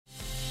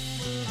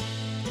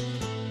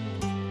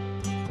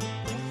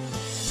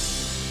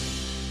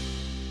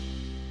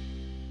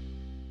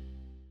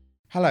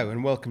Hello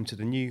and welcome to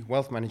the new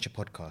Wealth Manager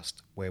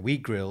podcast, where we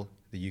grill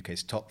the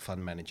UK's top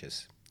fund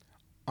managers.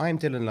 I am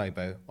Dylan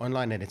Lobo,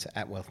 online editor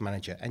at Wealth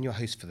Manager and your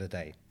host for the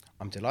day.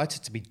 I'm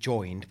delighted to be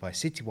joined by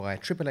Citywire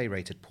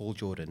AAA-rated Paul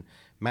Jourdan,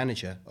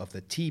 manager of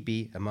the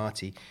TB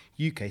Amati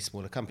UK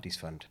Smaller Companies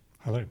Fund.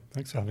 Hello,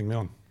 thanks for having me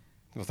on.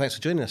 Well, thanks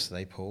for joining us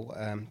today, Paul.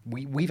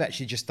 We've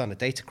actually just done a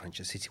data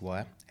crunch at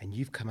Citywire, and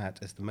you've come out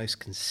as the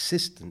most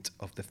consistent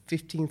of the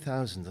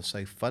 15,000 or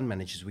so fund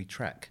managers we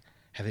track,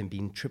 having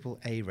been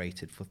AAA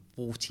rated for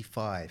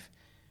 45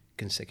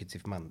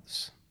 consecutive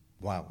months.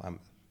 Wow,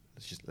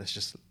 let's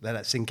just let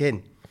that sink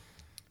in.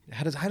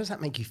 How does that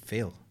make you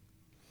feel?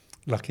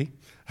 Lucky.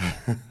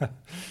 Yeah,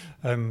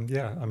 I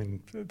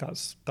mean,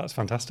 that's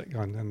fantastic.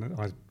 And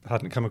I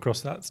hadn't come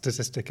across that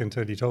statistic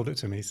until you told it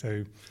to me,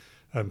 so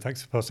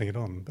thanks for passing it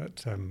on.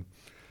 But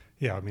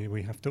yeah, I mean,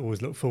 we have to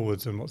always look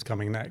forwards on what's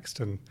coming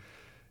next. And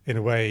in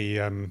a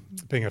way,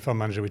 being a fund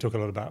manager, we talk a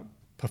lot about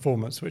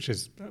performance, which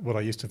is what I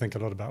used to think a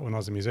lot about when I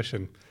was a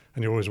musician,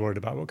 and you're always worried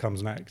about what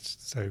comes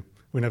next. So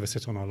we never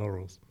sit on our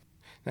laurels.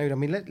 No, I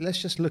mean, let's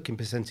just look in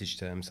percentage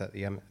terms at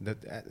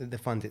the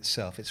fund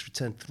itself. It's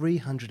returned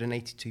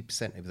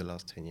 382% over the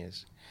last 10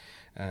 years,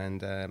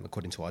 and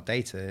according to our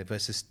data,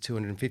 versus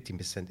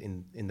 215%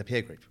 in the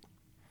peer group.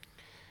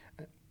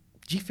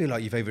 Do you feel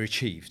like you've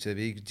overachieved?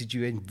 Did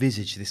you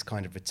envisage this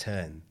kind of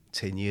return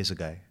 10 years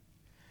ago?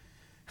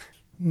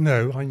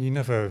 No, you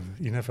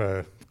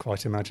never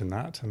quite imagine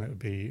that, and it'd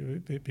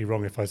be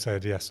wrong if I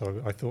said yes.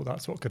 I thought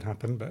that's what could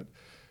happen, but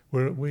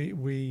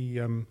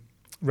we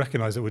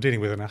recognise that we're dealing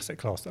with an asset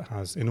class that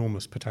has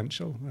enormous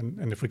potential,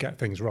 and if we get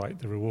things right,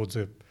 the rewards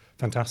are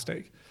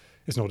fantastic.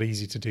 It's not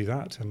easy to do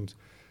that, and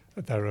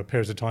there are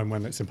periods of time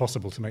when it's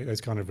impossible to make those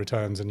kind of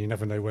returns, and you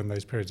never know when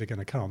those periods are going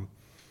to come.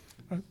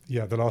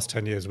 Yeah, the last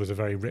 10 years was a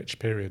very rich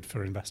period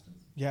for investing.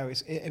 Yeah,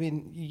 I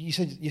mean, you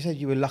said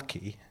you were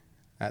lucky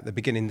at the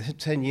beginning.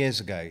 10 years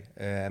ago,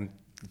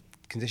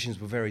 conditions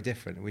were very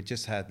different. We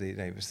just had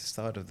it was the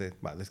start of the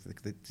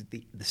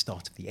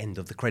start of the end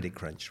of the credit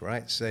crunch,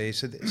 right? So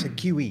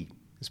QE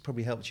has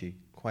probably helped you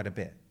quite a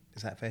bit.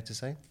 Is that fair to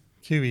say?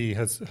 QE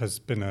has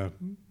been a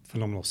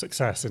phenomenal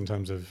success in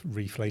terms of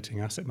reflating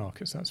asset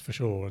markets, that's for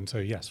sure. And so,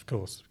 yes, of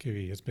course,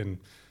 QE has been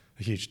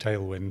a huge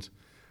tailwind.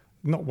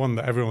 Not one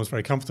that everyone was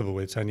very comfortable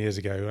with 10 years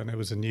ago, and it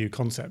was a new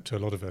concept to a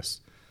lot of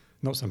us,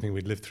 not something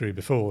we'd lived through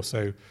before.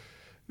 So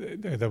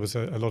there was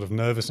a lot of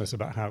nervousness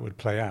about how it would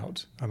play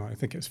out, and I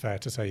think it's fair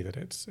to say that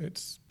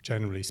it's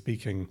generally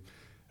speaking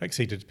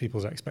exceeded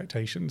people's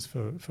expectations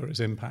for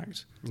its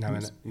impact. I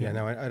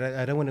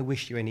don't want to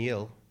wish you any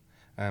ill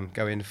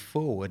going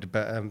forward,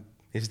 but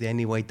is there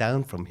any way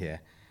down from here?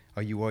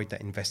 Are you worried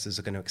that investors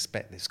are going to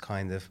expect this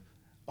kind of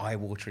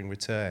eye-watering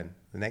return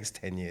the next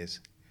 10 years?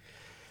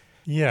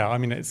 Yeah, I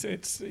mean,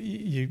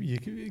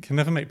 you can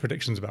never make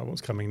predictions about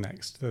what's coming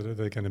next. They're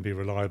going to be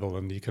reliable,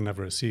 and you can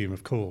never assume,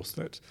 of course,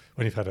 that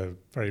when you've had a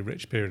very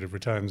rich period of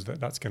returns,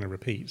 that's going to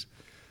repeat.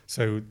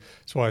 So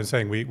that's why I'm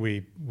saying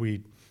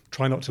we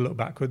try not to look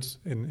backwards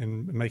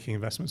in making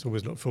investments.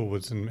 Always look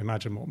forwards and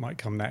imagine what might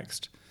come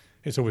next.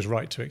 It's always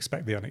right to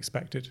expect the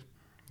unexpected.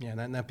 Yeah.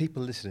 Now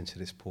people listening to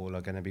this, Paul,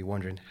 are going to be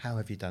wondering, how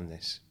have you done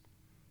this?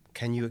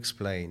 Can you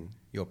explain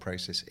your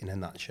process in a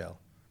nutshell?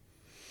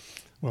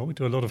 Well, we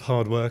do a lot of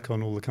hard work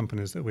on all the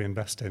companies that we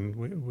invest in.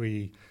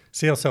 We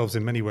see ourselves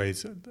in many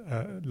ways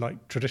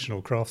like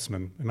traditional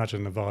craftsmen.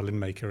 Imagine a violin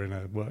maker in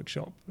a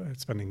workshop,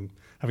 having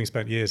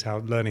spent years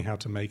learning how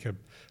to make a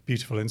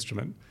beautiful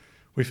instrument.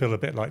 We feel a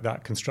bit like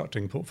that,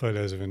 constructing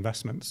portfolios of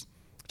investments.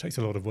 It takes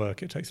a lot of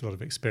work, it takes a lot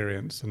of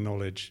experience and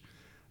knowledge,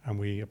 and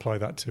we apply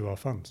that to our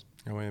funds.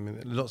 I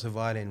mean, lots of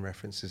violin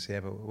references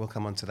here, but we'll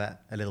come on to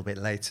that a little bit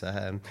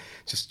later.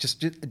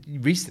 Just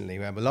recently,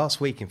 last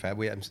week, in fact,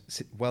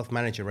 Wealth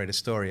Manager wrote a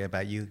story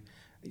about you,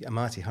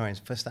 Amati, hiring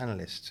first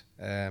analyst,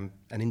 an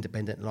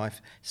independent life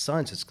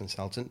sciences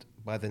consultant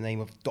by the name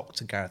of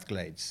Dr. Gareth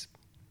Glades.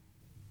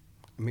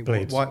 I mean,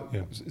 Blades.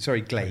 Yeah.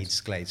 Sorry,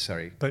 Glades,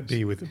 sorry. But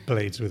B with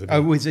Blades with a B.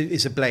 Oh,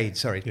 it's a Blade,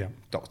 sorry. Yeah.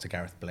 Dr.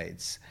 Gareth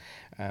Blades.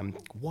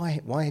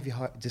 Why have you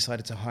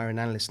decided to hire an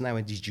analyst now,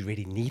 and did you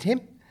really need him?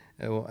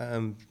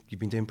 You've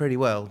been doing pretty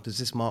well. Does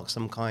this mark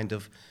some kind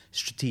of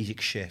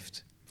strategic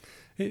shift?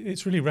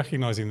 It's really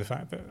recognising the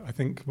fact that I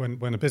think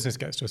when a business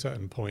gets to a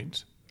certain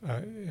point,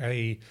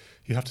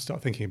 you have to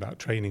start thinking about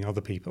training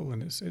other people,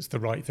 and it's the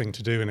right thing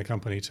to do in a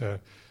company to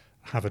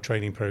have a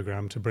training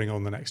program to bring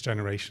on the next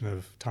generation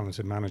of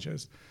talented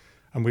managers.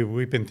 And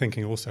we've been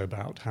thinking also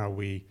about how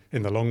we,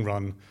 in the long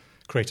run,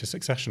 create a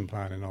succession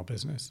plan in our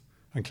business.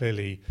 And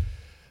clearly,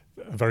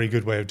 a very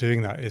good way of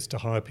doing that is to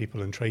hire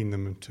people and train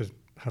them to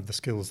have the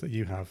skills that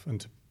you have and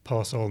to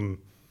pass on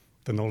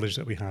the knowledge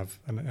that we have.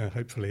 And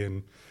hopefully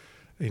in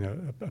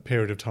a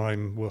period of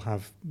time, we'll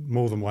have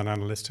more than one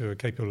analyst who are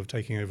capable of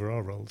taking over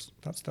our roles.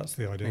 That's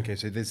the idea. Okay,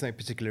 so there's no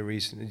particular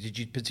reason. Did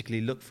you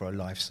particularly look for a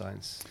life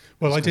science?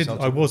 Well, I did.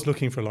 I was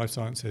looking for a life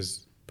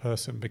sciences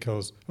person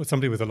because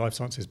somebody with a life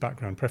sciences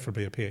background,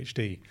 preferably a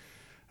PhD.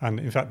 And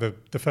in fact,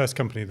 the first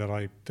company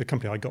the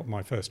company I got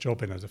my first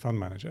job in as a fund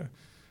manager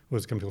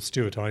was a company called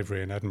Stuart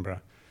Ivory in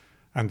Edinburgh.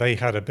 And they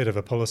had a bit of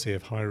a policy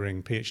of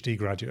hiring PhD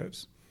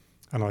graduates.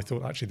 And I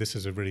thought, actually, this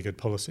is a really good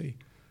policy.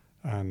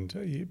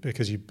 And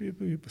because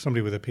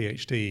somebody with a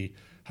PhD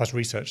has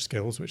research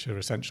skills, which are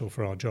essential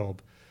for our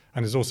job,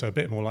 and is also a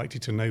bit more likely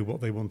to know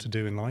what they want to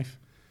do in life.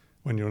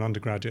 When you're an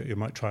undergraduate, you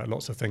might try out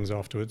lots of things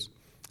afterwards.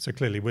 So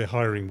clearly, we're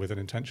hiring with an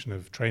intention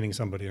of training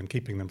somebody and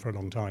keeping them for a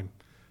long time.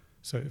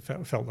 So it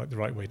felt like the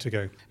right way to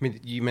go. I mean,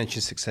 you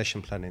mentioned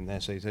succession planning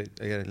there, so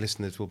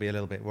listeners will be a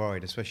little bit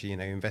worried, especially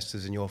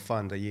investors in your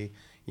fund. Are you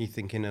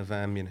thinking of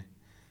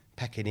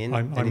packing in?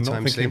 I'm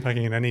not thinking of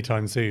packing in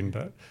anytime soon,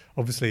 but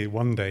obviously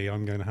one day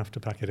I'm going to have to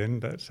pack it in,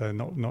 but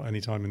not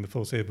any time in the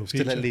foreseeable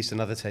future. Still at least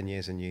another 10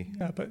 years in you.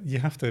 Yeah, but you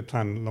have to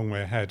plan a long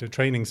way ahead.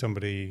 Training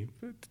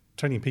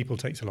people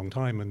takes a long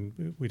time,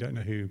 and we don't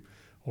know who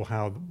or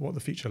what the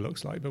future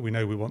looks like, but we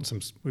know we want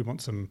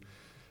some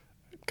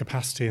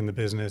capacity in the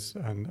business,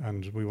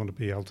 and we want to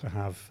be able to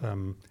have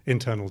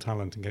internal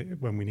talent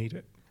when we need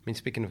it. I mean,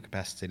 speaking of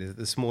capacity,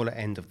 the smaller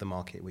end of the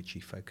market which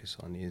you focus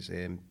on is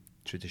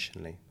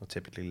traditionally or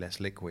typically less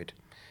liquid,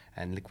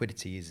 and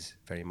liquidity is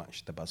very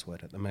much the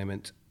buzzword at the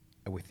moment,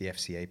 with the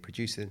FCA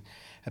producing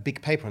a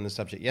big paper on the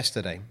subject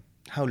yesterday.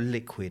 How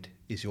liquid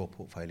is your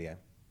portfolio?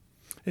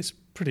 It's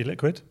pretty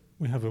liquid.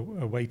 We have a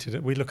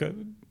weighted. We look at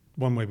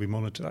one way we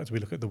monitor that is we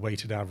look at the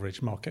weighted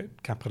average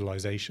market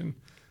capitalization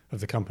of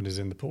the companies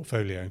in the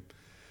portfolio,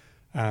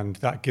 and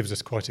that gives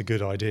us quite a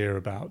good idea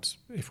about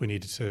if we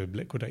needed to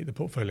liquidate the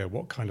portfolio,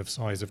 what kind of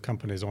size of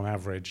companies on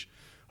average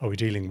are we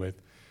dealing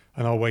with.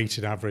 And our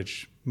weighted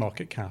average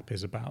market cap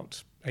is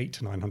about 800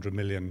 to 900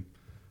 million,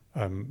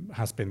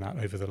 has been that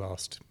over the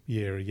last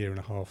year and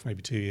a half,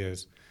 maybe 2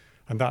 years.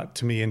 And that,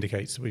 to me,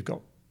 indicates that we've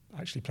got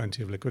actually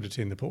plenty of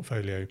liquidity in the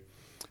portfolio.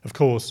 Of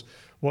course,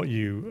 what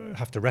you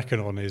have to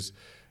reckon on is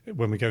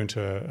when we go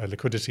into a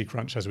liquidity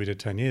crunch, as we did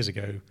 10 years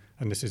ago,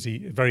 and this is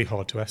very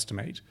hard to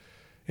estimate,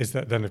 is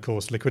that then, of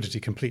course, liquidity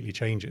completely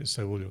changes.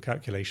 So all your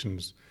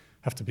calculations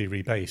have to be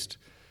rebased.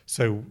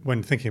 So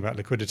when thinking about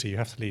liquidity, you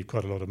have to leave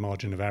quite a lot of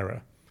margin of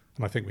error.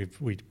 And I think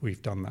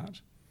we've done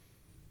that.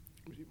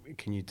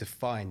 Can you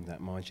define that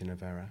margin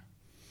of error?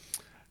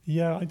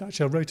 Yeah,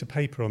 I wrote a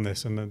paper on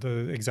this, and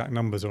the exact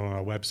numbers are on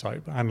our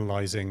website,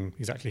 analysing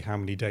exactly how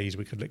many days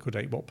we could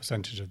liquidate what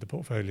percentage of the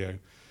portfolio.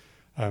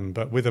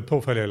 But with a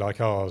portfolio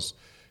like ours,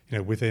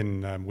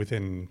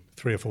 within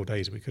 3 or 4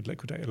 days, we could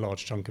liquidate a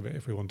large chunk of it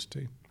if we wanted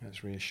to.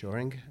 That's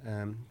reassuring.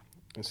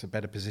 It's a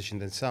better position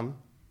than some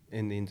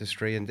in the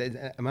industry. And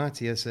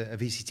Amati has a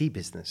VCT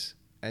business.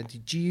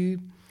 Do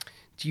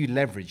you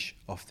leverage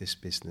off this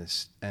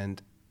business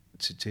and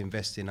to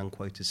invest in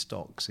unquoted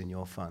stocks in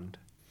your fund?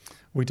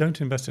 We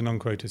don't invest in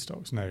unquoted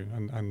stocks, no.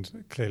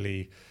 And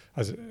clearly,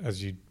 as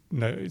you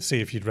know, see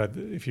if you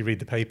read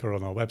the paper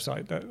on our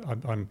website, that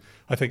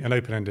I think an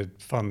open-ended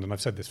fund, and I've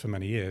said this for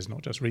many years,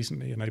 not just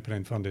recently, an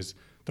open-ended fund is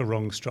the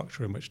wrong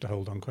structure in which to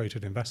hold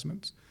unquoted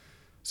investments.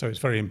 So it's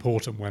very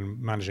important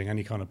when managing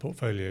any kind of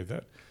portfolio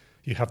that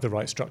you have the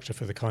right structure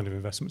for the kind of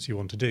investments you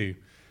want to do.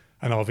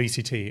 And our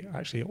VCT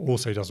actually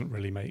also doesn't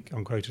really make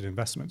unquoted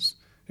investments.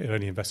 It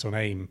only invests on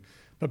AIM.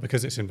 But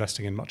because it's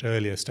investing in much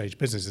earlier stage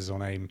businesses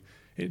on AIM,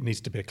 it needs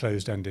to be a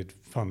closed-ended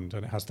fund,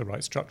 and it has the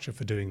right structure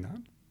for doing that.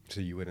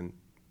 So you wouldn't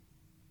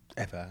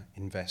ever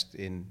invest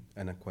in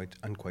an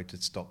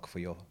unquoted stock for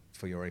your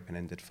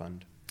open-ended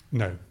fund?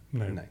 No, we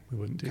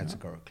wouldn't do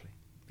categorically.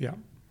 That. Yeah.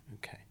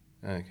 Okay.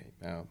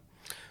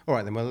 All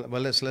right then.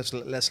 Well, let's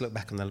look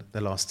back on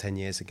the last 10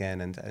 years again,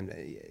 and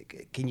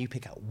can you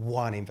pick out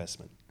one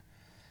investment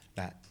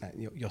that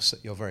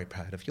you're very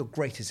proud of? Your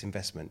greatest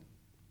investment.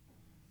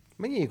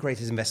 Maybe your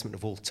greatest investment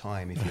of all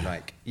time, if you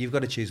like. You've got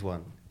to choose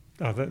one.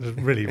 Oh, that's a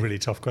really, really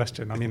tough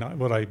question. I mean,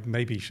 what I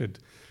maybe should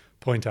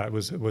point out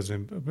was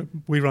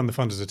we run the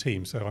fund as a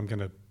team, so I'm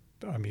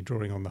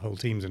drawing on the whole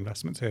team's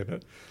investments here,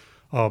 but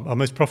our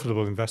most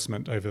profitable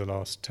investment over the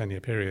last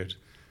 10-year period,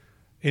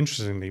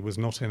 interestingly, was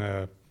not in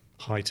a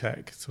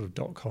high-tech sort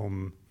of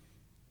 .com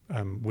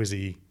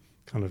whizzy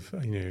kind of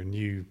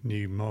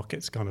new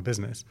markets kind of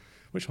business,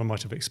 which one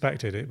might have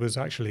expected. It was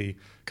actually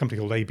a company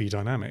called AB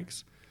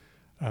Dynamics,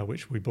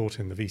 which we bought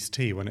in the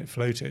VCT when it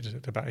floated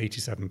at about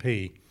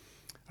 87p.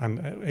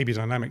 And AB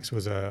Dynamics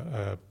was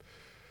a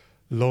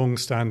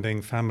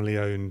long-standing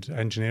family-owned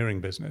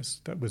engineering business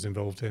that was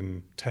involved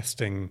in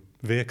testing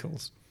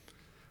vehicles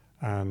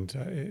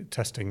and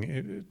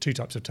testing 2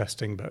 types of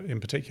testing, but in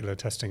particular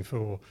testing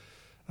for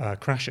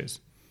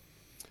crashes.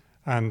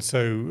 And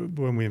so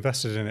when we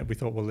invested in it, we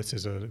thought, well, this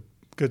is a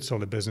good,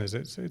 solid business.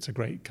 It's a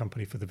great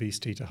company for the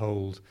VCT to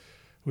hold.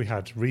 We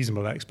had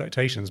reasonable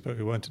expectations, but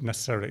we weren't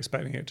necessarily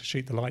expecting it to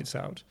shoot the lights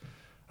out.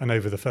 And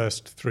over the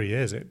first 3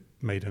 years, it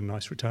made a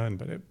nice return,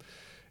 but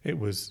it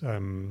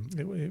wasn't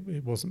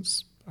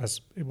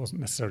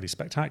necessarily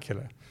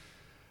spectacular.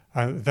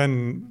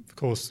 Then, of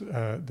course,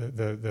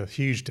 the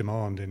huge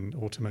demand in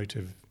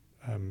automotive,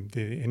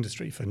 the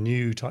industry for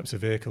new types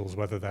of vehicles,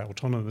 whether they're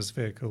autonomous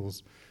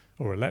vehicles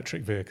or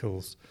electric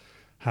vehicles,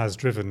 has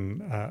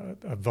driven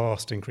a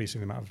vast increase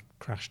in the amount of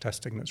crash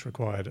testing that's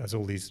required as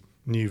all these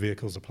new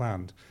vehicles are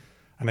planned.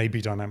 And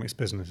AB Dynamics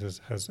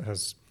business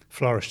has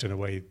flourished in a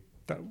way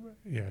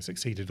that has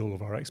exceeded all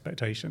of our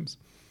expectations.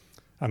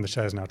 And the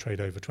shares now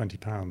trade over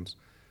 £20.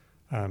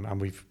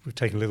 And we've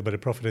taken a little bit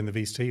of profit in the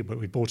VC, but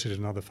we bought it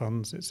in other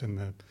funds.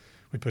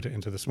 We put it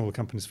into the Smaller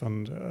Companies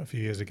Fund a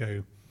few years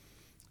ago,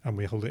 and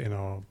we hold it in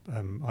our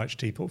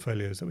IHT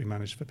portfolios that we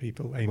manage for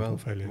people, AIM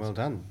portfolios. Well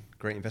done.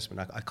 Great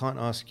investment. I can't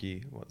ask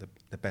you what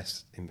the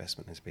best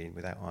investment has been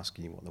without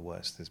asking you what the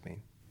worst has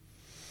been.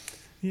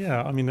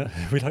 Yeah, I mean,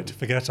 we like to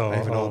forget our...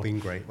 They've all been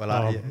great.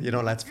 Well, you're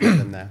not allowed to forget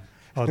them now.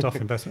 Our duff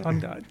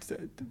investment.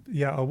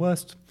 Our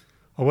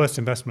worst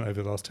investment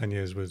over the last 10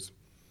 years was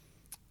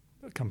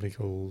a company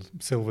called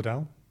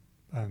Silverdale,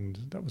 and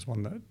that was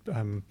one that,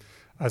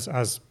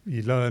 as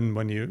you learn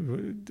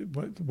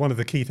one of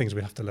the key things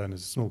we have to learn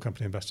as small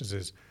company investors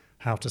is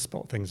how to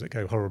spot things that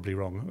go horribly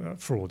wrong,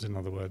 frauds in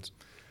other words.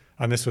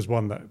 And this was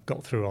one that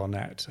got through our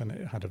net, and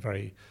it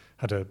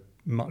had a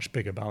much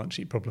bigger balance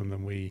sheet problem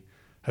than we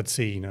had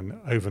seen, and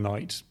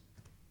overnight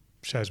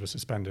shares were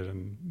suspended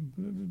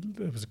and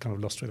it was kind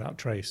of lost without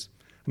trace.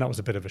 And that was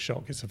a bit of a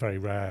shock. It's a very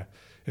rare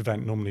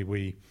event. Normally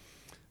we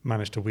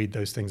manage to weed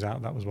those things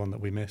out. That was one that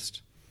we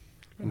missed.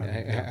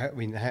 How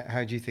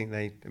do you think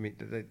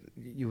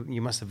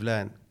you must have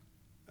learned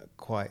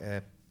quite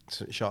a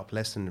sharp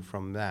lesson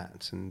from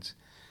that, and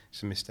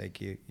it's a mistake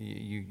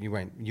you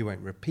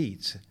won't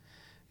repeat.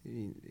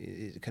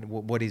 Kind of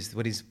what is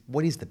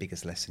the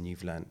biggest lesson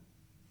you've learned?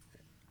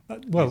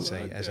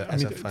 As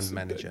a fund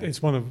manager,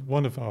 it's one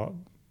of our.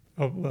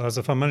 As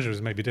a fund manager,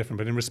 is maybe different,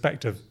 but in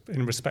respect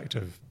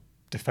of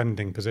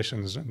defending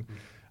positions, and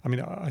I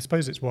mean, I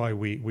suppose it's why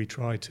we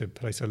try to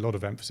place a lot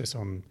of emphasis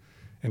on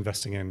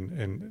investing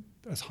in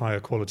as higher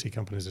quality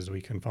companies as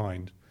we can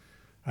find,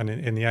 and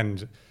in the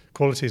end,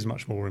 quality is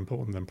much more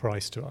important than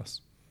price to us.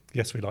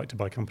 Yes, we like to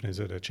buy companies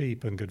that are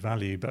cheap and good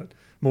value, but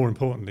more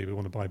importantly, we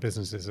want to buy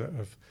businesses that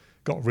have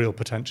got real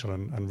potential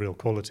and real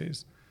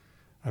qualities.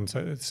 And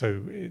so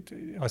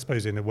I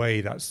suppose in a way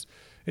it's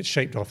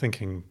shaped our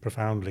thinking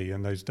profoundly.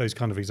 And those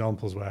kind of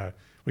examples where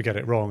we get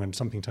it wrong and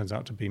something turns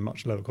out to be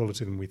much lower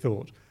quality than we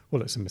thought,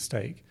 well, it's a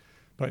mistake.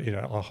 But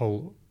our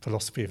whole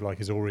philosophy of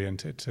is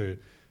oriented to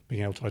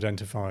being able to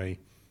identify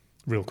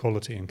real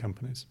quality in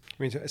companies.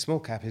 I mean, a small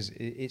cap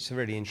it's a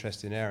really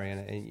interesting area,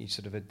 and it's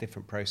sort of a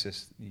different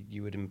process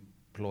you would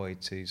employ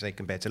to, say,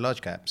 compared to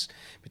large caps.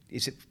 But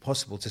is it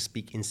possible to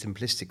speak in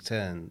simplistic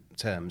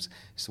terms?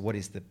 So what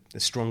is the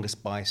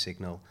strongest buy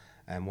signal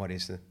and what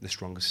is the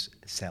strongest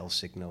sell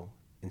signal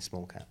in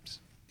small caps?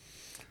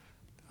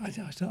 I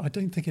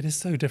don't think it is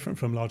so different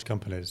from large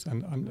companies.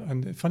 And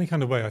in a funny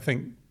kind of way, I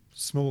think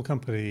small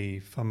company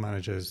fund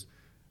managers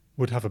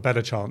would have a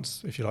better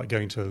chance, if you like,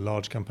 going to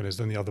large companies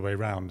than the other way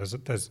around.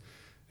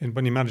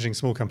 When you're managing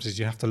small companies,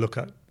 you have to look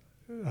at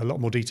a lot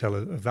more detail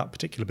of that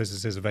particular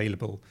business is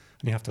available,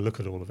 and you have to look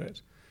at all of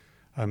it.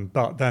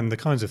 But then the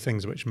kinds of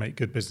things which make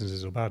good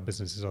businesses or bad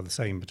businesses are the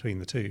same between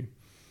the two.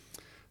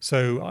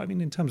 So, I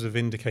mean, in terms of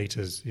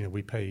indicators,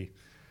 we pay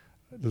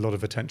a lot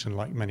of attention,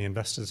 like many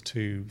investors,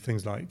 to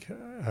things like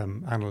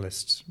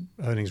analysts'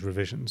 earnings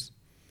revisions.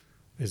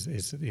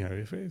 It's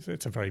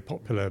a very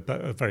popular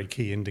but a very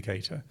key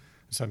indicator.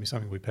 It's certainly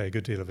something we pay a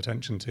good deal of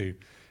attention to.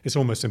 It's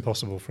almost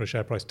impossible for a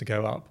share price to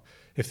go up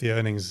if the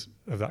earnings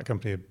of that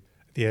company,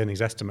 the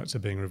earnings estimates, are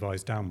being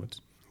revised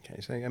downwards. Okay,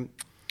 so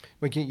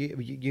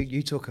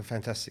you talk a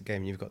fantastic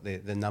game. You've got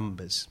the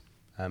numbers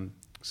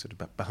sort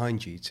of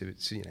behind you to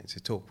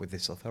talk with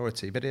this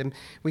authority. But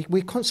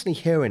we're constantly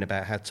hearing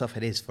about how tough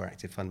it is for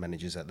active fund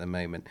managers at the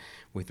moment,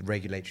 with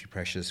regulatory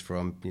pressures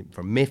from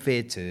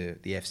MiFID to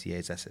the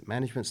FCA's asset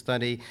management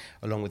study,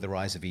 along with the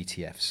rise of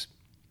ETFs.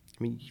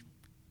 I mean,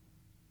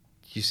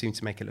 you seem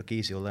to make it look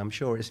easy, although I'm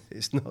sure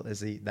it's not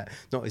as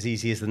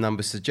easy as the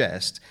numbers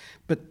suggest.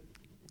 But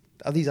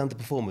are these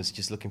underperformers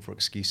just looking for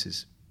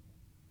excuses?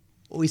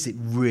 Or is it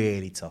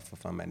really tough for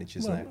fund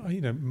managers now?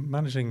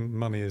 Managing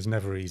money is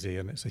never easy,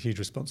 and it's a huge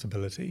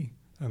responsibility,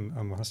 and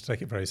one has to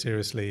take it very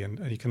seriously, and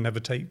you can never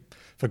take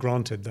for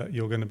granted that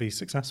you're going to be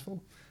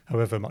successful,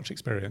 however much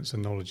experience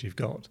and knowledge you've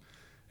got.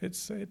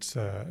 It's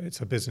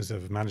a business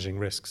of managing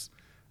risks,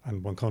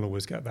 and one can't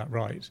always get that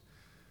right.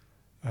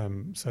 I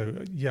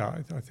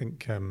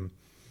think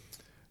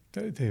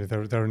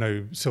there are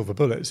no silver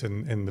bullets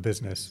in the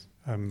business,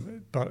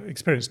 but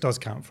experience does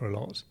count for a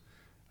lot.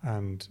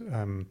 And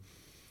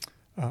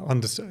at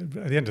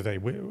the end of the day,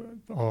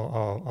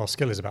 our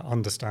skill is about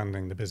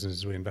understanding the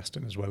businesses we invest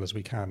in as well as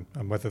we can,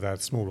 and whether they're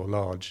small or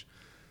large.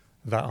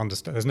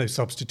 There's no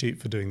substitute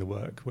for doing the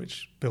work,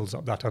 which builds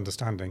up that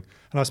understanding.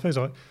 And I suppose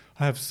I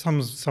have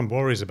some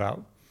worries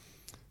about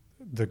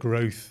the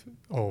growth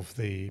of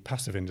the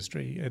passive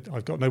industry.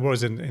 I've got no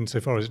worries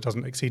insofar as it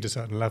doesn't exceed a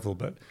certain level,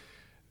 but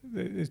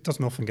it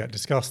doesn't often get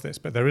discussed, this,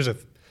 but there is a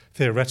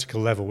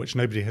theoretical level which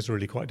nobody has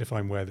really quite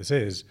defined where this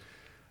is,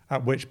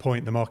 at which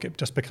point the market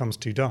just becomes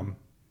too dumb.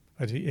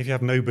 If you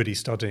have nobody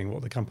studying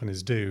what the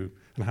companies do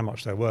and how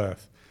much they're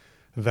worth,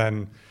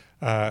 then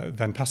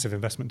passive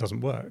investment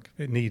doesn't work.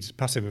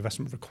 Passive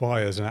investment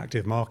requires an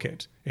active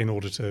market in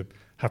order to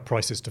have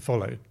prices to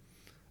follow.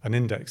 and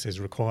indexes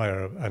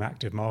require an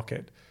active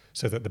market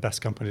so that the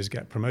best companies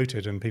get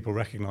promoted and people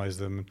recognise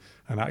them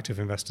and active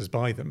investors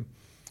buy them.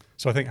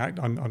 So I think I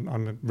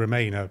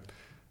remain a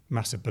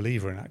massive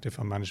believer in active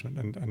fund management,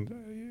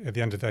 and at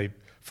the end of the day,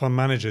 fund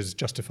managers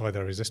justify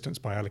their existence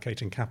by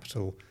allocating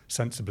capital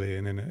sensibly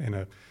and in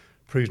a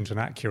prudent and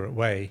accurate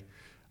way.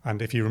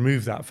 And if you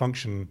remove that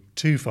function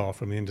too far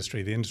from the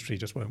industry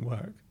just won't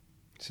work.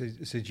 So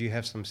do you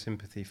have some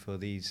sympathy for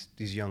these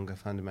younger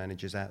fund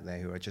managers out there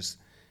who are just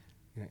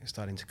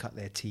starting to cut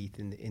their teeth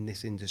in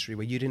this industry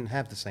where you didn't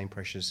have the same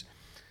pressures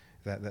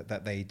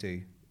that they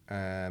do?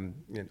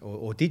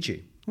 Or did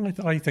you?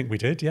 I think we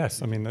did,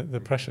 yes. I mean, the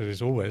pressure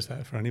is always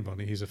there for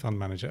anybody who's a fund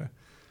manager.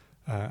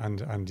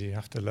 And you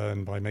have to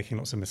learn by making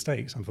lots of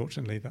mistakes.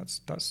 Unfortunately,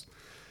 that's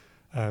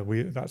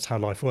how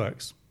life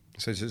works.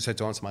 So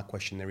to answer my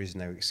question, there is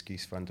no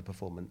excuse for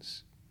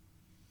underperformance.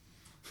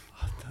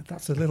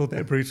 That's a little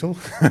bit brutal.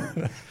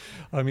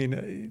 I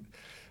mean,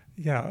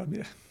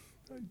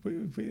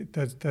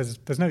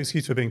 there's no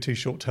excuse for being too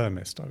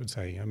short-termist, I would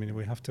say. I mean,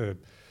 we have to.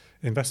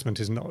 Investment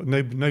is not.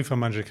 No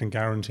fund manager can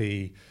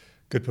guarantee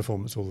good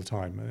performance all the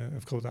time.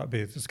 Of course, that'd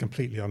be a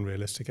completely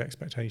unrealistic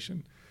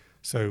expectation.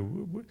 So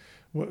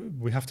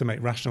we have to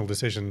make rational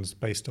decisions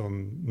based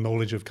on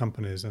knowledge of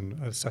companies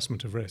and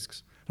assessment of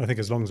risks. And I think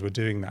as long as we're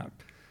doing that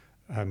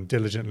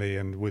diligently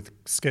and with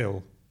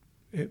skill,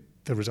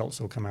 the results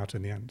will come out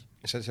in the end.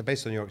 So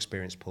based on your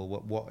experience, Paul,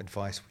 what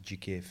advice would you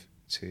give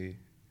to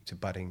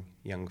budding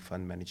young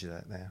fund managers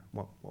out there?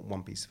 What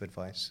one piece of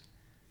advice?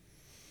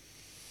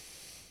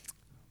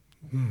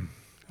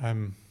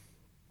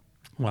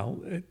 Well,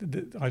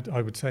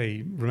 I would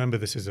say, remember,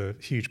 this is a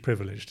huge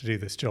privilege to do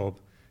this job.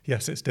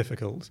 Yes, it's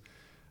difficult.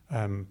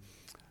 I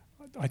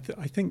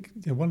think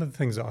one of the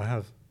things that I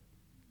have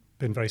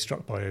been very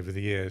struck by over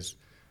the years,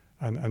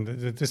 and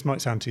this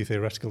might sound too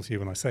theoretical to you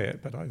when I say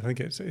it, but I think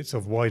it's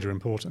of wider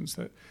importance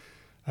that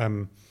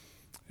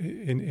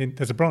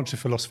there's a branch of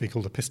philosophy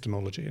called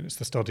epistemology, and it's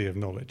the study of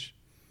knowledge.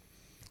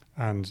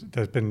 And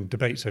there's been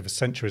debates over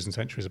centuries and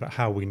centuries about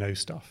how we know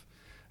stuff.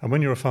 And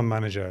when you're a fund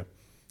manager,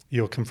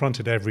 you're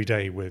confronted every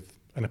day with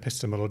an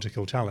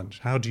epistemological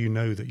challenge. How do you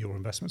know that your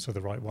investments are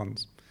the right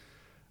ones?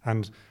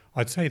 And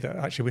I'd say that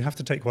actually we have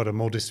to take quite a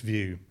modest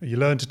view. You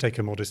learn to take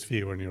a modest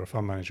view when you're a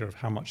fund manager of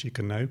how much you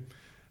can know,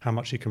 how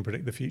much you can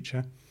predict the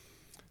future.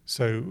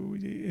 So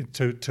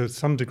to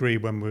some degree,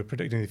 when we're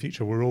predicting the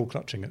future, we're all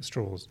clutching at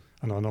straws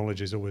and our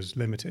knowledge is always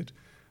limited.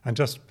 And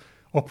just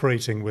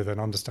operating with an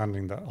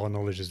understanding that our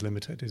knowledge is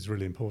limited is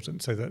really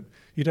important so that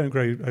you don't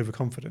grow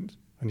overconfident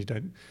and you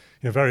don't,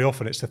 very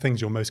often it's the things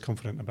you're most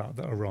confident about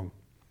that are wrong.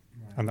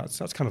 Right. And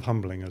that's kind of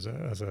humbling as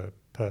a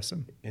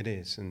person. It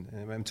is. And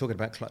I'm talking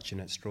about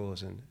clutching at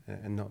straws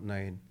and not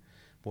knowing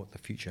what the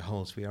future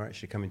holds. We are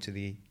actually coming to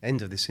the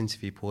end of this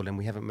interview, Paul, and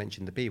we haven't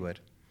mentioned the B word.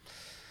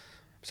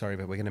 Sorry,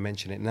 but we're going to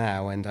mention it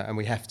now, and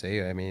we have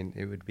to. I mean,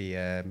 it would be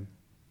a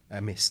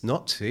miss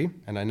not to.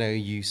 And I know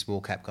you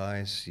small cap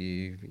guys,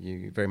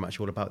 you very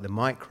much all about the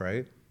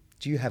micro.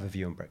 Do you have a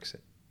view on Brexit?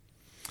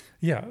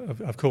 Yeah,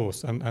 of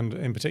course. And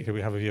in particular,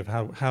 we have a view of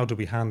how do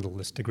we handle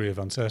this degree of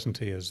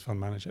uncertainty as fund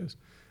managers.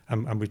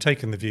 And we've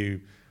taken the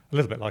view, a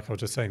little bit like I was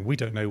just saying, we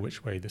don't know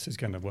which way this is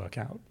going to work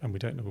out, and we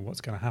don't know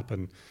what's going to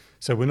happen.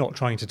 So we're not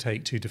trying to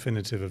take too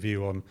definitive a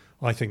view on,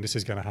 I think this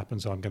is going to happen,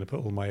 so I'm going to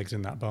put all my eggs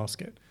in that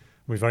basket.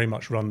 We very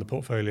much run the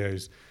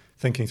portfolios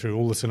thinking through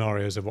all the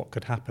scenarios of what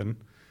could happen.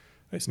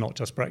 It's not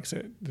just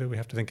Brexit that we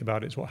have to think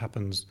about, it's what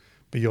happens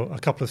a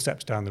couple of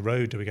steps down the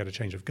road. Do we get a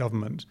change of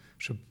government,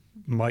 which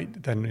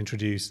might then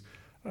introduce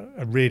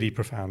a really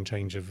profound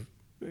change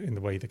in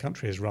the way the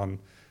country is run?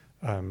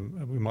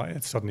 We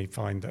might suddenly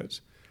find that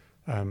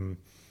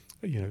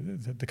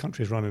the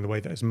country is run in a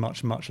way that is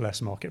much, much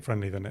less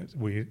market-friendly than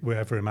we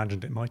ever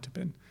imagined it might have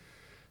been.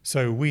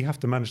 So we have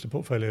to manage the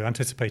portfolio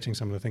anticipating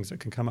some of the things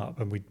that can come up,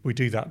 and we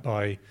do that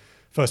by,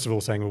 first of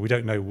all, saying, well, we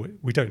don't know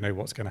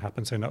what's going to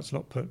happen, so let's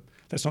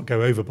not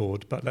go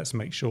overboard, but let's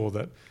make sure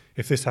that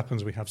if this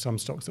happens, we have some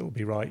stocks that will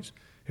be right.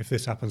 If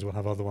this happens, we'll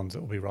have other ones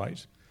that will be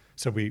right.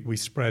 So we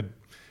spread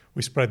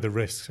the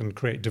risks and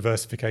create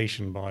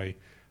diversification by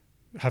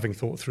having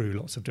thought through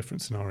lots of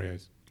different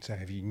scenarios. So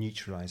have you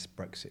neutralised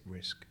Brexit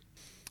risk?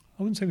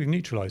 I wouldn't say we've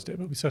neutralised it,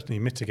 but we certainly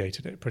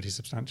mitigated it pretty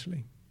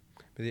substantially.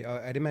 But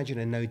I'd imagine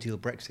a no-deal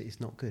Brexit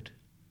is not good.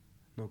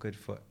 Not good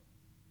for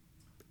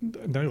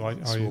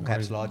small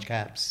caps, large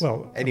caps.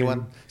 Well, anyone?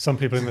 I mean, some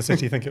people in the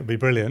city think it would be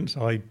brilliant.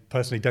 I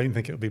personally don't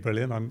think it would be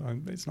brilliant.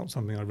 It's not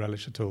something I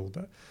relish at all.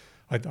 But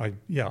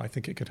I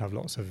think it could have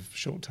lots of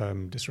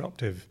short-term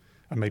disruptive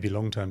and maybe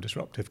long-term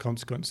disruptive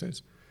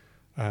consequences.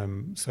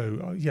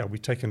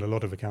 We've taken a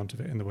lot of account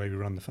of it in the way we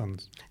run the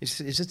funds. Is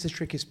this the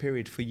trickiest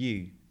period for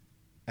you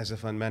as a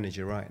fund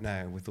manager right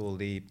now with all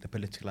the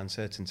political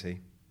uncertainty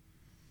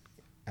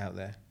out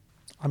there?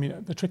 I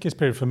mean, the trickiest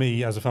period for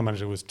me as a fund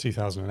manager was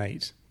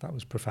 2008. That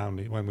was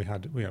profoundly when we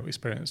had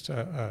experienced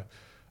a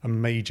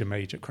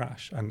major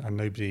crash, and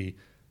nobody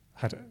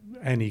had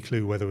any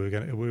clue whether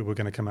we were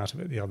going to come out of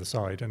it the other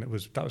side, and that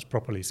was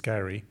properly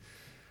scary.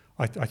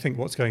 I think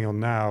what's going on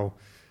now,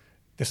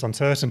 this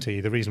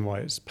uncertainty, the reason why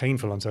it's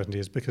painful uncertainty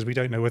is because we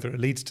don't know whether it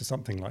leads to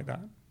something like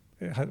that.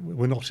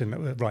 We're not in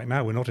that, right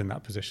now, we're not in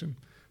that position.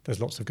 There's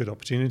lots of good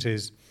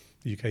opportunities.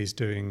 The UK is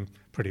doing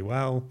pretty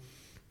well.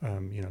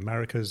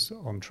 America's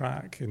on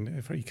track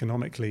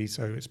economically,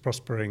 so it's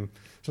prospering.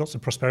 There's lots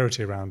of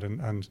prosperity around,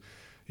 and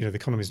the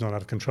economy is not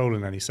out of control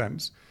in any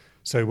sense.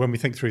 So when we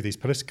think through these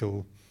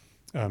political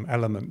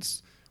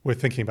elements, we're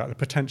thinking about the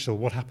potential.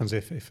 What happens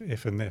if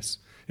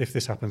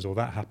this happens or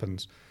that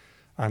happens,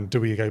 and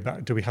do we go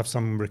back? Do we have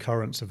some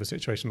recurrence of a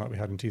situation like we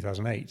had in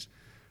 2008?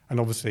 And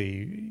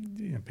obviously,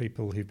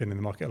 people who've been in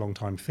the market a long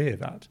time fear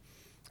that,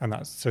 and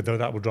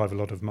that will drive a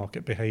lot of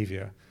market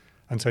behaviour.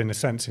 And so, in a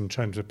sense, in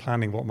terms of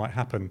planning what might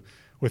happen,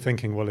 we're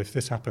thinking, well, if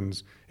this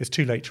happens, it's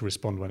too late to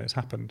respond when it's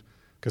happened,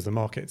 because the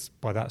markets,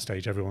 by that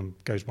stage, everyone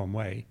goes one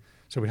way.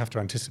 So we have to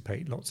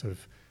anticipate lots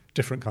of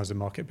different kinds of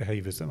market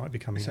behaviours that might be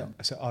coming up.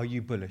 So are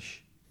you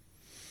bullish?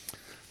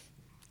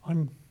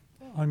 I'm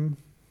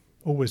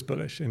always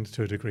bullish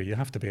to a degree. You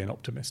have to be an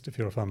optimist if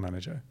you're a fund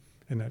manager.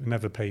 And it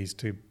never pays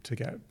to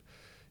get,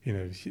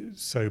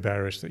 so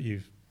bearish that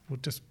you will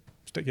just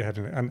stick your head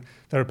in it. And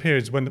there are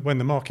periods when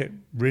the market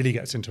really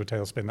gets into a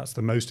tailspin. That's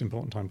the most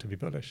important time to be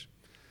bullish.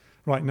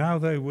 Right now,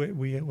 though,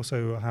 we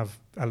also have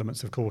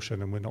elements of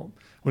caution, and we're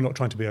not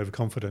trying to be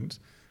overconfident.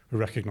 We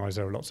recognise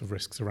there are lots of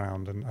risks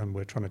around, and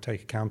we're trying to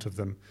take account of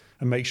them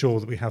and make sure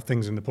that we have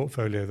things in the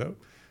portfolio that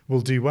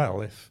will do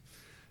well if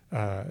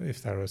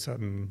there are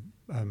certain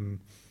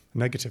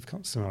negative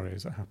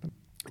scenarios that happen.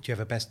 Do you have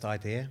a best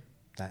idea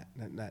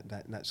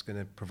that's going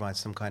to provide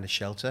some kind of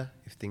shelter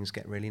if things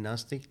get really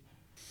nasty?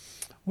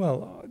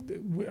 Well,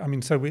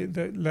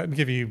 let me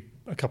give you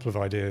a couple of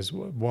ideas.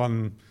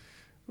 One,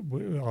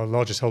 our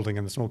largest holding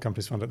in the Small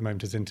Companies Fund at the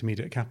moment is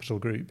Intermediate Capital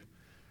Group.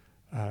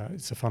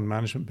 It's a fund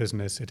management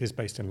business. It is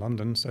based in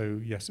London, so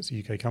yes, it's a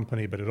UK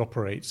company, but it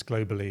operates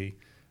globally.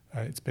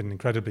 It's been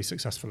incredibly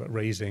successful at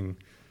raising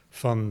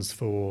funds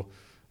for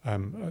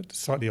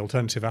slightly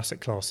alternative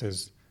asset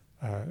classes,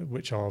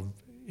 which are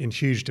in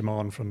huge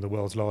demand from the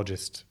world's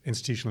largest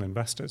institutional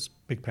investors,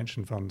 big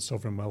pension funds,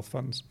 sovereign wealth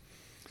funds.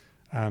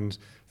 And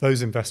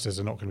those investors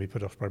are not going to be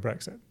put off by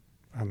Brexit.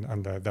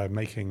 And they're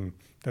making,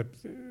 the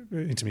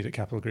Intermediate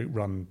Capital Group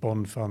run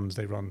bond funds,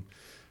 they run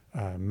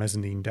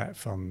mezzanine debt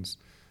funds,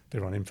 they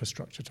run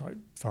infrastructure type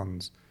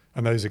funds.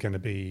 And those are going to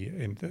be,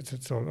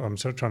 so I'm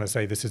sort of trying to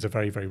say this is a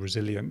very, very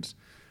resilient,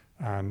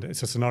 and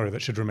it's a scenario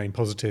that should remain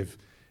positive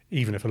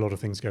even if a lot of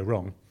things go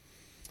wrong.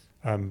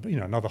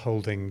 Another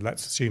holding,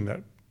 let's assume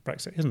that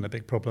Brexit isn't a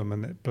big problem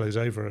and it blows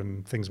over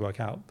and things work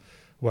out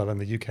well and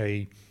the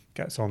UK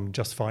gets on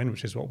just fine,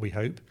 which is what we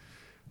hope.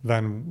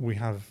 Then we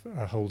have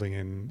a holding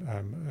in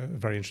a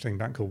very interesting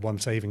bank called One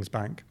Savings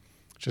Bank,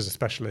 which is a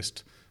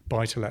specialist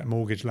buy-to-let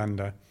mortgage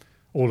lender.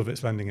 All of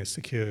its lending is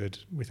secured.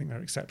 We think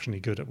they're exceptionally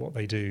good at what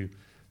they do.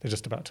 They're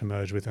just about to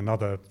merge with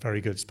another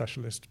very good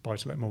specialist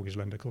buy-to-let mortgage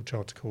lender called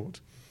Charter Court.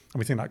 And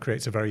we think that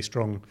creates a very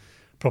strong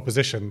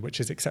proposition,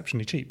 which is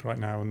exceptionally cheap right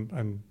now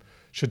and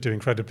should do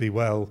incredibly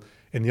well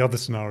in the other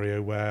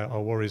scenario where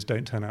our worries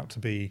don't turn out to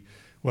be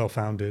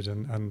well-founded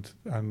and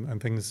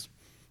things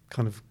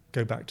kind of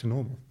go back to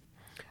normal.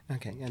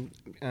 Okay,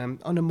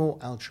 and on a more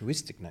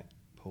altruistic note,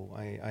 Paul,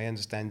 I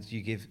understand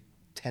you give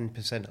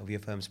 10% of your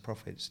firm's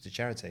profits to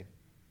charity.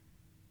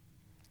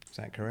 Is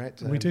that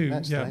correct? We do,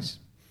 that's yeah. Nice.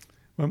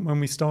 When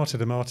we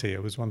started Amati,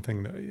 it was one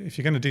thing that if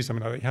you're going to do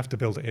something like that, you have to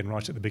build it in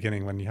right at the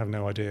beginning when you have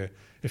no idea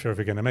if you're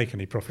ever going to make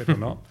any profit or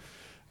not.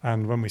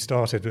 And when we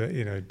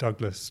started,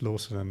 Douglas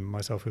Lawson and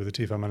myself, who were the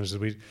two fund managers,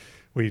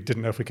 we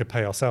didn't know if we could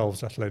pay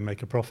ourselves, let alone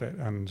make a profit.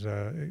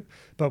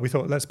 But we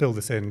thought, let's build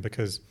this in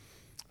because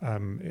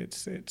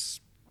it's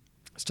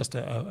just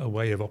a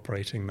way of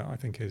operating that I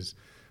think is,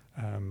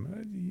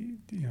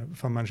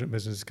 fund management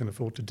business can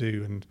afford to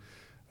do, and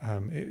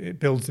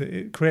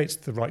it creates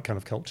the right kind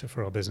of culture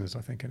for our business, I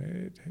think,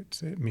 and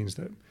it means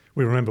that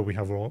we remember we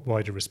have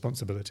wider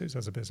responsibilities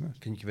as a business.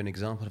 Can you give an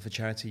example of a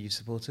charity you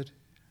supported?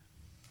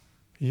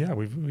 Yeah,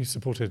 we've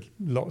supported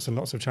lots and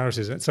lots of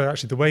charities. So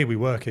actually, the way we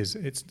work is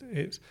it's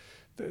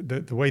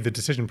the way the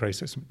decision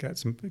process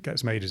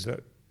gets made is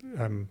that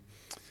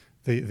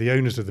the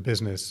owners of the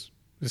business.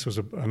 This was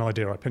an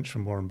idea I pinched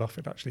from Warren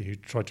Buffett, actually, who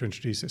tried to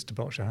introduce this to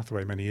Berkshire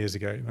Hathaway many years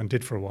ago and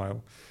did for a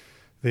while.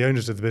 The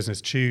owners of the business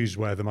choose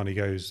where the money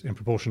goes in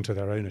proportion to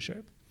their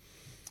ownership.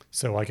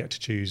 So I get to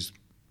choose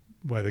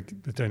where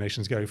the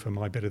donations go for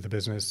my bit of the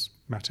business.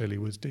 Matt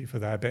Earlywoods do for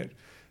their bit.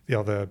 The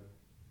other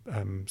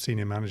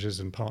senior managers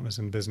and partners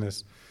in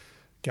business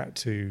get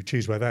to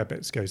choose where their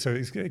bits go. So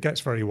it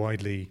gets very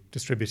widely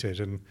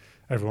distributed, and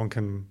everyone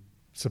can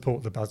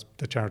support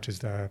the charities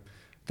they're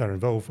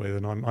involved with.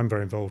 And I'm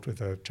very involved with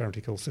a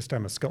charity called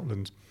Systema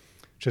Scotland,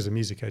 which is a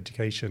music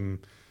education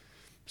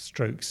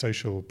stroke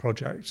social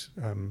project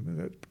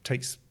that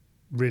takes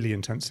really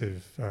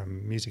intensive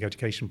music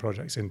education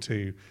projects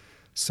into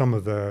some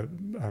of the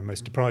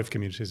most deprived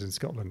communities in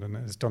Scotland, and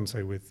has done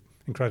so with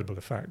incredible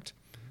effect.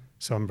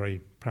 So I'm very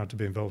proud to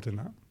be involved in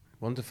that.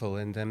 Wonderful,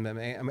 and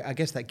I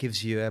guess that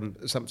gives you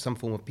some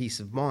form of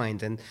peace of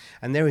mind, and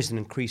there is an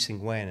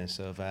increasing awareness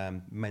of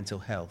mental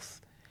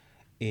health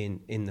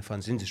in the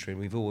funds industry, and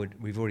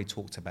we've already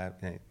talked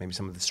about maybe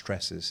some of the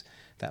stresses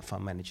that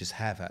fund managers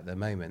have at the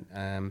moment.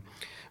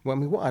 Well, I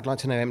mean, what I'd like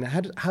to know, I mean,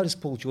 how does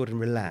Paul Jourdan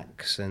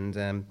relax, and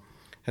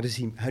how do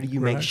you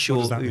Relax? make sure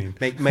What does that mean?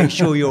 make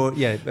sure you're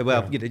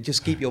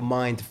just keep your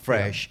mind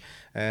fresh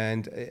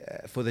and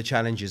for the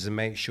challenges, and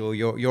make sure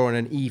you're on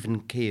an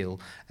even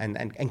keel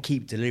and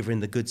keep delivering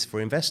the goods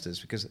for investors,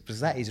 because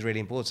that is really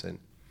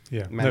important.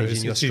 Yeah,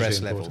 managing your it's stress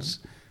hugely levels.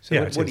 important. So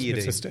Yeah, what do you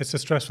do? It's a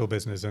stressful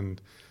business,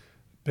 and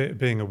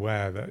being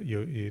aware that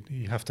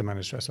you have to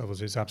manage stress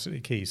levels is absolutely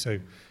key. So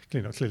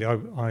clearly,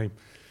 I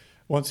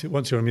once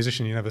you're a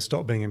musician, you never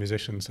stop being a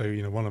musician. So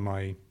one of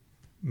my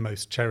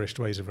most cherished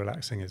ways of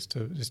relaxing is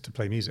to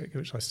play music,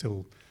 which I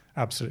still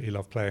absolutely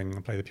love playing.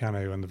 I play the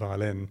piano and the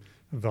violin.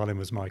 The violin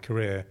was my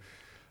career.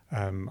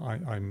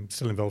 I'm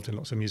still involved in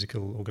lots of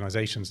musical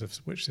organisations, of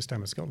which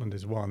Systema Scotland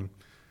is one.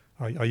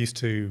 I used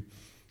to,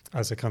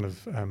 as a kind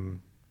of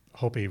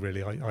hobby,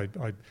 really,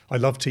 I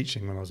loved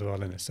teaching when I was a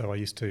violinist. So I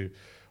used to,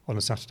 on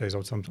the Saturdays,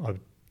 I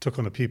took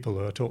on a pupil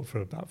who I taught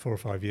for about 4 or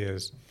 5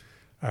 years,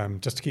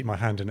 just to keep my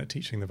hand in at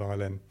teaching the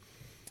violin.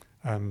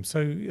 And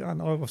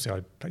obviously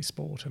I play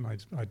sport, and I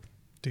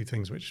do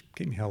things which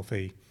keep me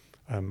healthy.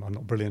 I'm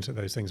not brilliant at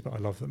those things, but I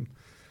love them.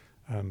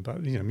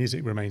 But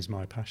music remains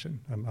my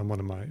passion, and one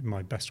of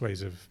my best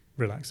ways of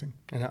relaxing.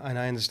 And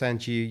I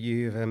understand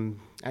you've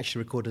actually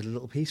recorded a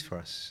little piece for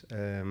us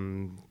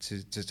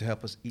to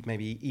help us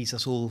maybe ease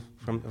us all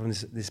from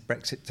this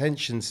Brexit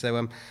tension.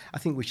 So I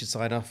think we should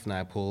sign off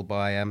now, Paul,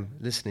 by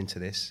listening to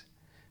this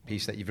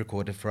piece that you've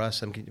recorded for us.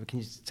 Can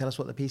you tell us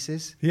what the piece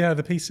is? Yeah,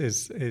 the piece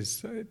is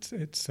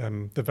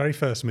the very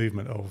first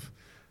movement of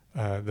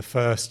the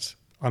first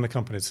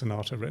unaccompanied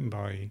sonata written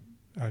by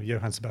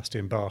Johann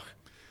Sebastian Bach,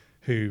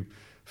 who,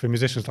 for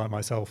musicians like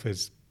myself,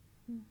 is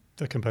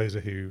the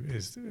composer who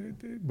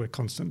we're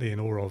constantly in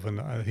awe of, and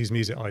whose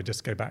music I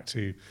just go back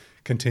to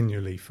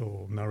continually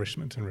for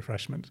nourishment and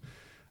refreshment.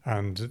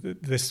 And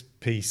this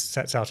piece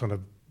sets out on a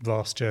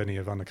vast journey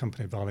of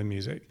unaccompanied violin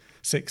music,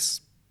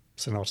 6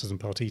 sonatas and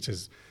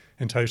partitas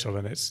in total,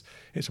 and it's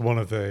one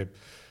of the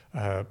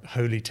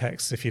holy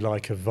texts, if you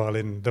like, of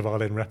the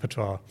violin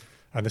repertoire.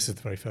 And this is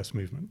the very first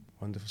movement.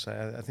 Wonderful.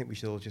 So I think we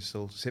should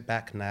all sit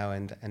back now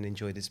and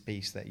enjoy this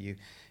piece that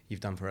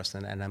you've done for us.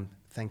 And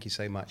thank you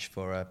so much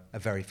for a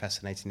very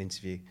fascinating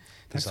interview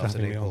this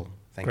afternoon, Paul.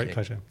 Thank you. Great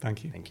pleasure.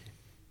 Thank you. Thank you.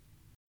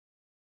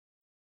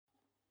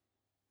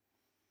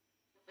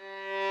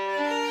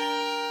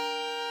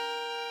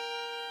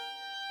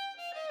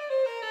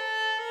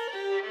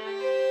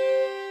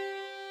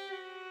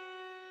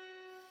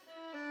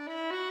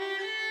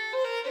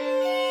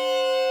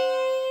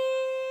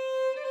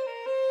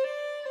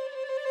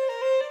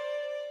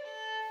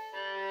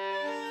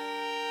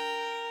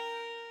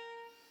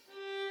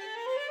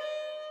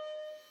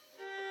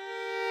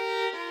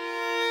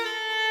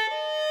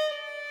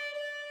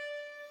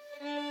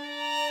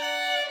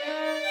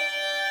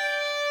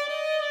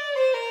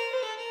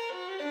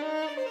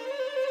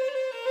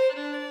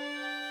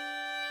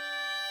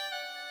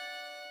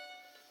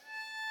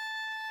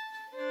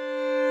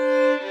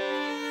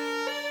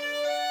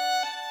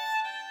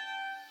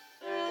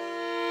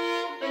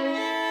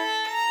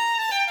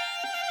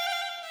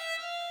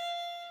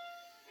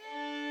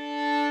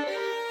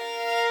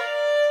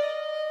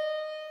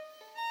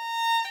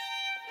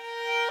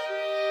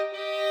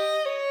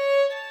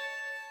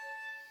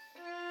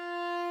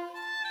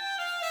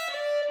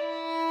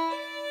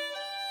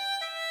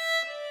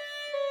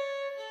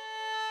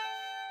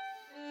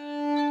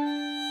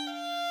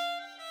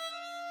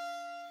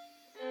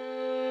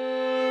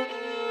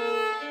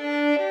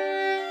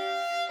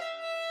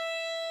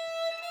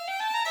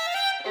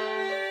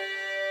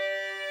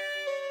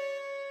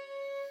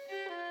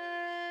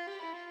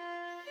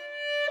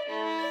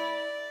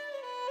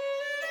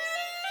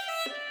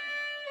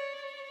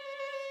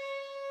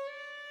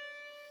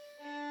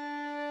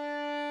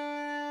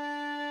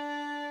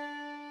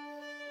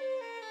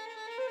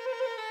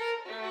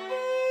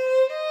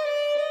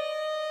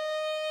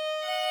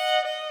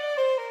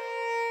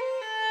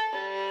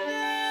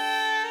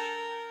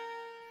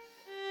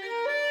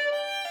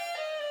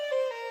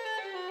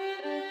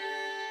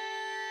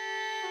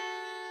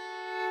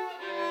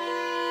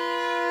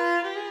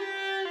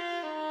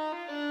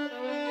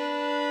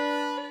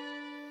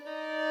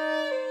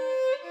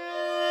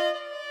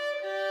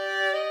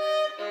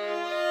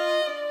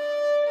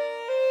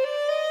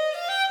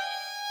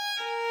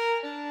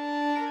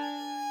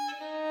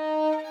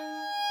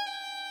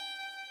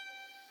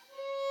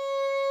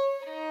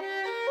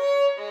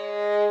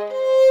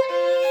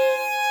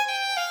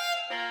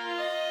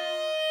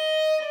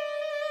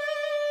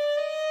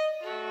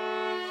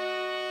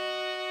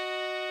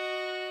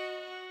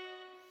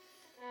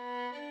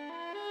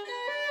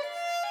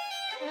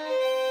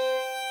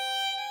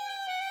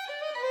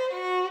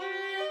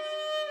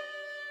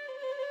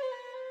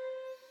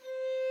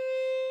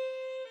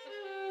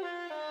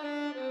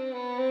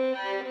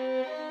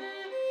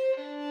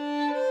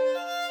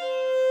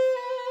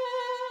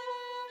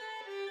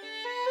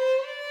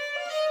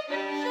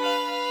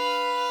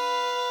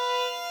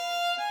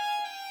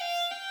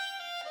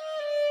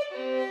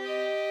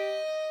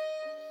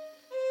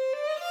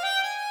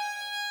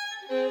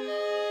 you.